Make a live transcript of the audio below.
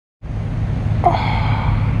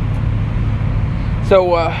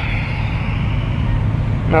So, I'm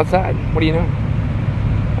outside. What do you know?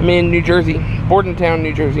 I'm in New Jersey, Bordentown,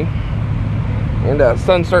 New Jersey. And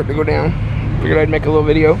sun's starting to go down. Figured I'd make a little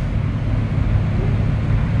video.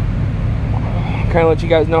 Kind of let you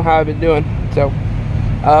guys know how I've been doing. So,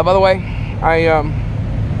 by the way,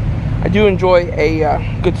 I do enjoy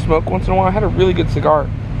a good smoke once in a while. I had a really good cigar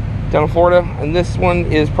down in Florida, and this one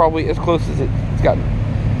is probably as close as it's gotten.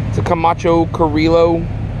 It's a Camacho Carrillo.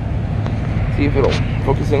 See if it'll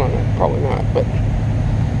focus in on it. Probably not, but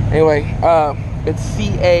anyway, it's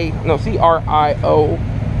C-A-R-I-O-L-L-O.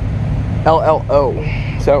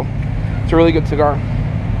 So it's a really good cigar.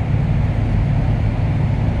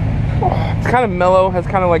 It's kind of mellow, has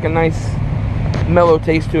kind of like a nice mellow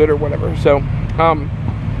taste to it or whatever. So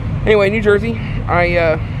anyway, New Jersey,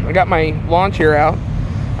 I got my lawn chair out.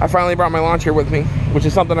 I finally brought my lawn chair with me, which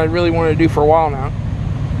is something I really wanted to do for a while now.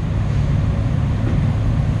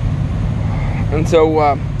 And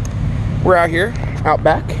so we're out here, out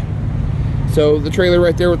back. So the trailer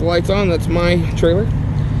right there with the lights on, that's my trailer.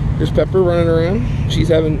 There's Pepper running around. She's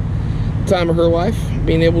having the time of her life,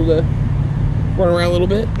 being able to run around a little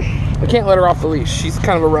bit. I can't let her off the leash. She's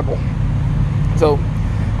kind of a rebel. So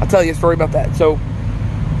I'll tell you a story about that. So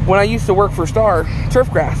when I used to work for Star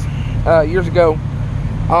Turfgrass years ago,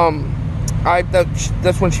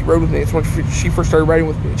 that's when she rode with me. It's when she first started riding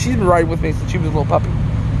with me. She's been riding with me since she was a little puppy.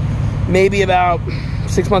 Maybe about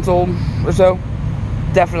 6 months old or so.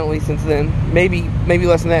 Definitely since then. Maybe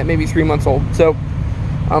less than that. Maybe 3 months old. So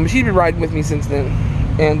she's been riding with me since then.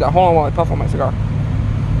 And hold on while I puff on my cigar.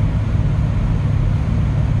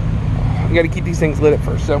 You got to keep these things lit at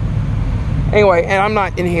first. So anyway, and I'm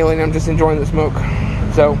not inhaling. I'm just enjoying the smoke.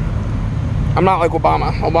 So I'm not like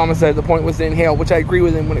Obama. Obama said the point was to inhale, which I agree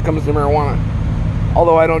with him when it comes to marijuana.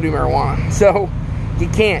 Although I don't do marijuana. So you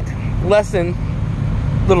can't. Lesson,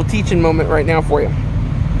 little teaching moment right now for you.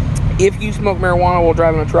 If you smoke marijuana while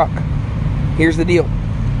driving a truck, here's the deal.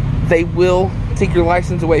 They will take your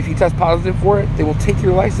license away. If you test positive for it, they will take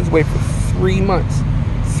your license away for 3 months.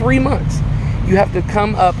 3 months. You have to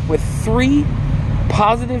come up with 3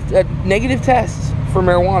 negative tests for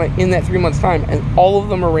marijuana in that 3 months time, and all of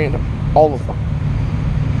them are random. All of them.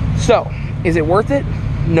 So, is it worth it?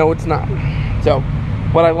 No, it's not. So,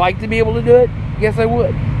 would I like to be able to do it? Yes, I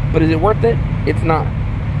would. But is it worth it? It's not.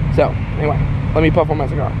 So, anyway, let me puff on my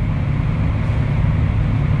cigar.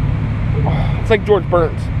 It's like George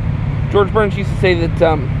Burns. George Burns used to say that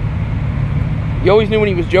you always knew when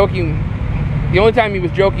he was joking. The only time he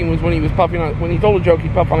was joking was when he was puffing on. When he told a joke,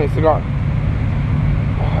 he'd puff on his cigar.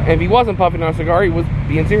 And if he wasn't puffing on a cigar, he was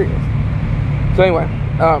being serious. So anyway,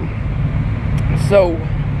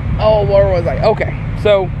 where was I? Okay,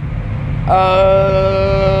 so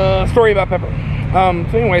story about Pepper.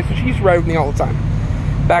 So anyway, so she used to ride with me all the time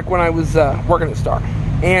back when I was working at Star.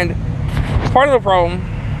 And part of the problem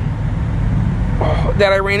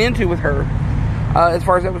that I ran into with her, as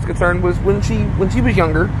far as that was concerned, was when she was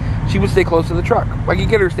younger, she would stay close to the truck. I could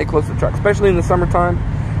get her to stay close to the truck, especially in the summertime.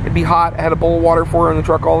 It'd be hot. I had a bowl of water for her in the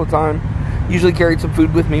truck all the time. Usually carried some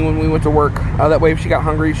food with me when we went to work. That way, if she got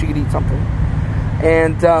hungry, she could eat something.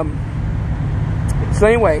 And so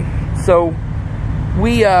anyway, so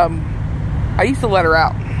we, I used to let her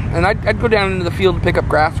out, and I'd go down into the field to pick up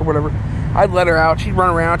grass or whatever. I'd let her out. She'd run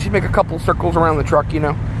around. She'd make a couple circles around the truck, you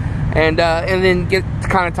know, and then get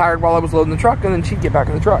kind of tired while I was loading the truck, and then she'd get back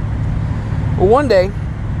in the truck. Well, one day,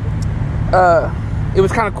 it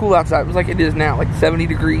was kind of cool outside. It was like it is now, like 70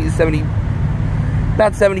 degrees,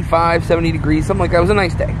 about 75, 70 degrees, something like that. It was a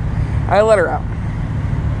nice day. I let her out.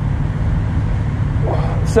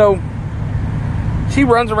 So she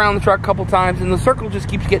runs around the truck a couple times, and the circle just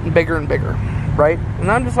keeps getting bigger and bigger, right? And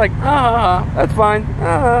I'm just like, that's fine.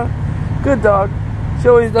 Good dog. She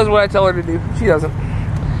always does what I tell her to do. She doesn't.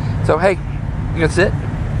 So, hey, you gonna sit?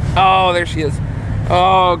 Oh, there she is.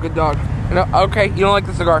 Oh, good dog. Okay, you don't like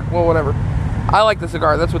the cigar. Well, whatever. I like the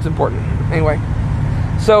cigar. That's what's important. Anyway,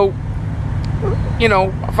 so, you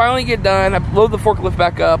know, I finally get done. I load the forklift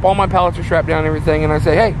back up. All my pallets are strapped down and everything. And I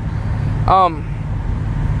say, hey,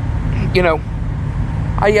 you know,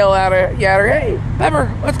 I yell at her, hey, Pepper,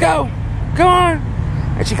 let's go. Come on.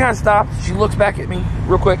 And she kind of stops. She looks back at me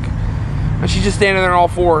real quick. And she's just standing there on all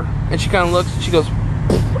four. And she kind of looks. And she goes,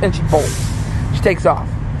 and she bolts. She takes off.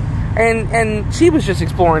 And she was just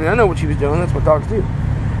exploring. I know what she was doing. That's what dogs do.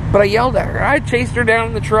 But I yelled at her. I chased her down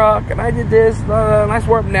in the truck, and I did this, and I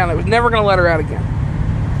swore up and down. I was never going to let her out again.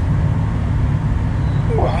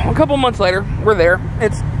 A couple months later, we're there.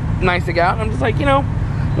 It's nice to get out. I'm just like, you know,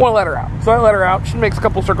 want to let her out. So I let her out. She makes a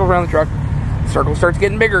couple circles around the truck. The circle starts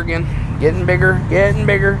getting bigger again. Getting bigger, getting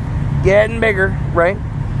bigger. getting bigger, right?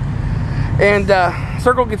 And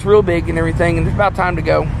circle gets real big and everything, and it's about time to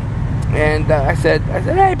go. And I said,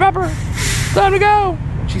 hey, Pepper, it's time to go.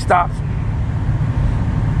 And she stops,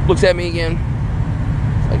 looks at me again,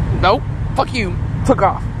 like, nope, fuck you, took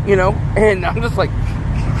off, you know. And I'm just like,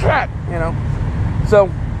 shit, you know. So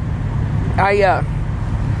I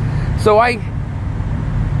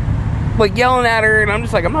like yelling at her, and I'm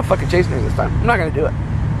just like, I'm not fucking chasing her this time. I'm not gonna do it.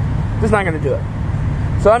 Just not gonna do it.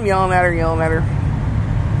 So I'm yelling at her.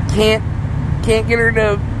 Can't get her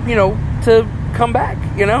to, you know, to come back,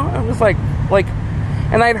 you know. I'm just like,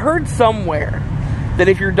 and I'd heard somewhere that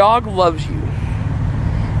if your dog loves you,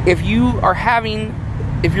 if you're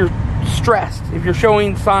stressed, if you're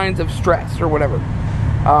showing signs of stress or whatever,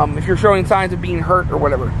 if you're showing signs of being hurt or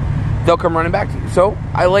whatever, they'll come running back to you. So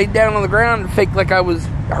I laid down on the ground and faked like I was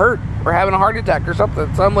hurt or having a heart attack or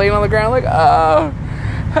something. So I'm laying on the ground like,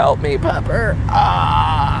 help me, Pepper.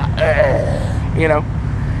 You know.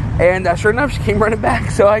 And sure enough, she came running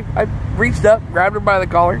back. So I reached up, grabbed her by the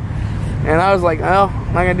collar, and I was like, oh,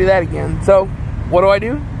 I'm not going to do that again. So what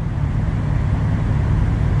do?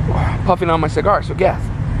 Puffing on my cigar. So guess.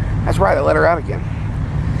 That's right, I let her out again.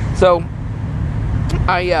 So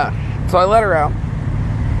I let her out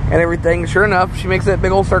and everything. Sure enough, she makes that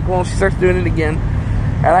big old circle and she starts doing it again.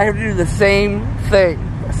 And I have to do the same thing.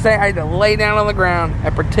 I had to lay down on the ground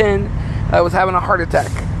and pretend I was having a heart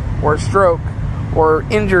attack or a stroke or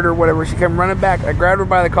injured or whatever. She came running back. I grabbed her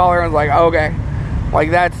by the collar and was like, oh, okay.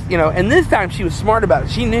 Like, that's, you know. And this time she was smart about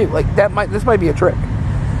it. She knew, like, this might be a trick.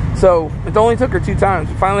 So it only took her 2 times.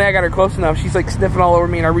 Finally, I got her close enough. She's like sniffing all over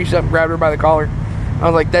me, and I reached up and grabbed her by the collar. I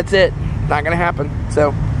was like, that's it. Not going to happen.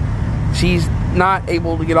 So she's not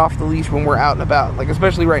able to get off the leash when we're out and about. Like,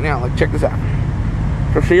 especially right now. Like, check this out.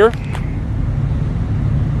 So see her?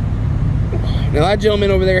 Now, that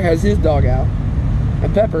gentleman over there has his dog out.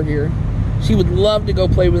 And Pepper here, she would love to go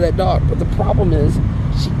play with that dog. But the problem is,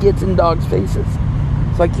 she gets in dogs' faces.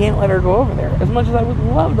 So I can't let her go over there. As much as I would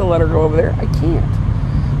love to let her go over there, I can't.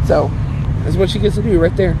 So that's what she gets to do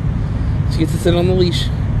right there. She gets to sit on the leash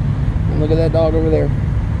and look at that dog over there.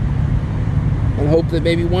 And hope that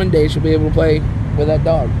maybe one day she'll be able to play with that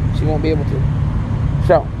dog. She won't be able to.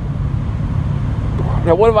 So,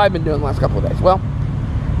 now what have I been doing the last couple of days? Well,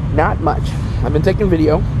 not much. I've been taking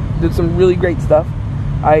video. Did some really great stuff.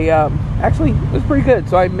 Actually, it was pretty good.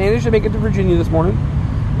 So I managed to make it to Virginia this morning.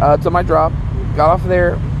 To my drop. Got off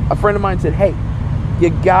there. A friend of mine said, hey, you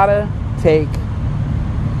gotta take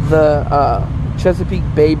the Chesapeake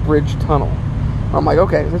Bay Bridge Tunnel. I'm like,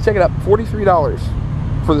 okay, let's check it out.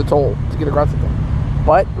 $43 for the toll to get across the thing.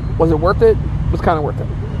 But was it worth it? It was kind of worth it.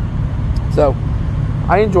 So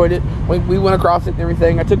I enjoyed it. We went across it and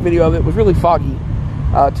everything. I took video of it. It was really foggy.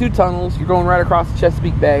 2 tunnels. You're going right across the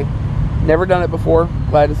Chesapeake Bay. Never done it before.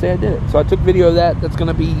 Glad to say I did it. So I took video of that. That's going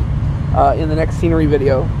to be in the next scenery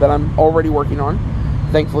video that I'm already working on.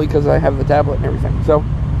 Thankfully, because I have the tablet and everything. So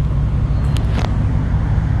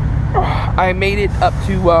I made it up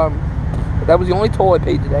to, that was the only toll I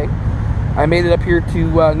paid today. I made it up here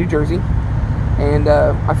to New Jersey, and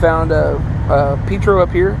I found a Petro up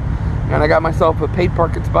here, and I got myself a paid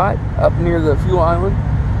parking spot up near the fuel island,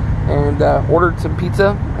 and ordered some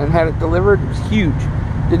pizza and had it delivered. It was huge.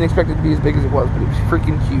 Didn't expect it to be as big as it was, but it was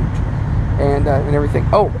freaking huge, and everything.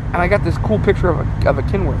 Oh, and I got this cool picture of a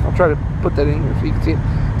Kenworth. I'll try to put that in here so you can see it.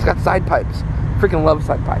 It's got side pipes. Freaking love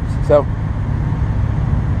side pipes. So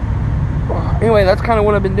anyway, that's kind of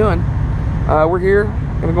what I've been doing. We're here.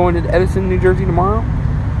 Gonna go into Edison, New Jersey tomorrow,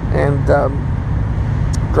 and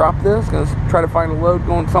drop this. Gonna try to find a load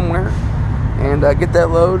going somewhere, and get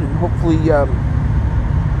that load, and hopefully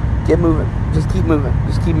get moving. Just keep moving.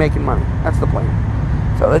 Just keep making money. That's the plan.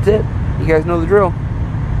 So that's it. You guys know the drill.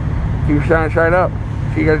 Keep your shine up.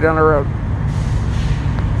 See you guys down the road.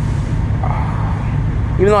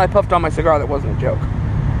 Even though I puffed on my cigar, that wasn't a joke.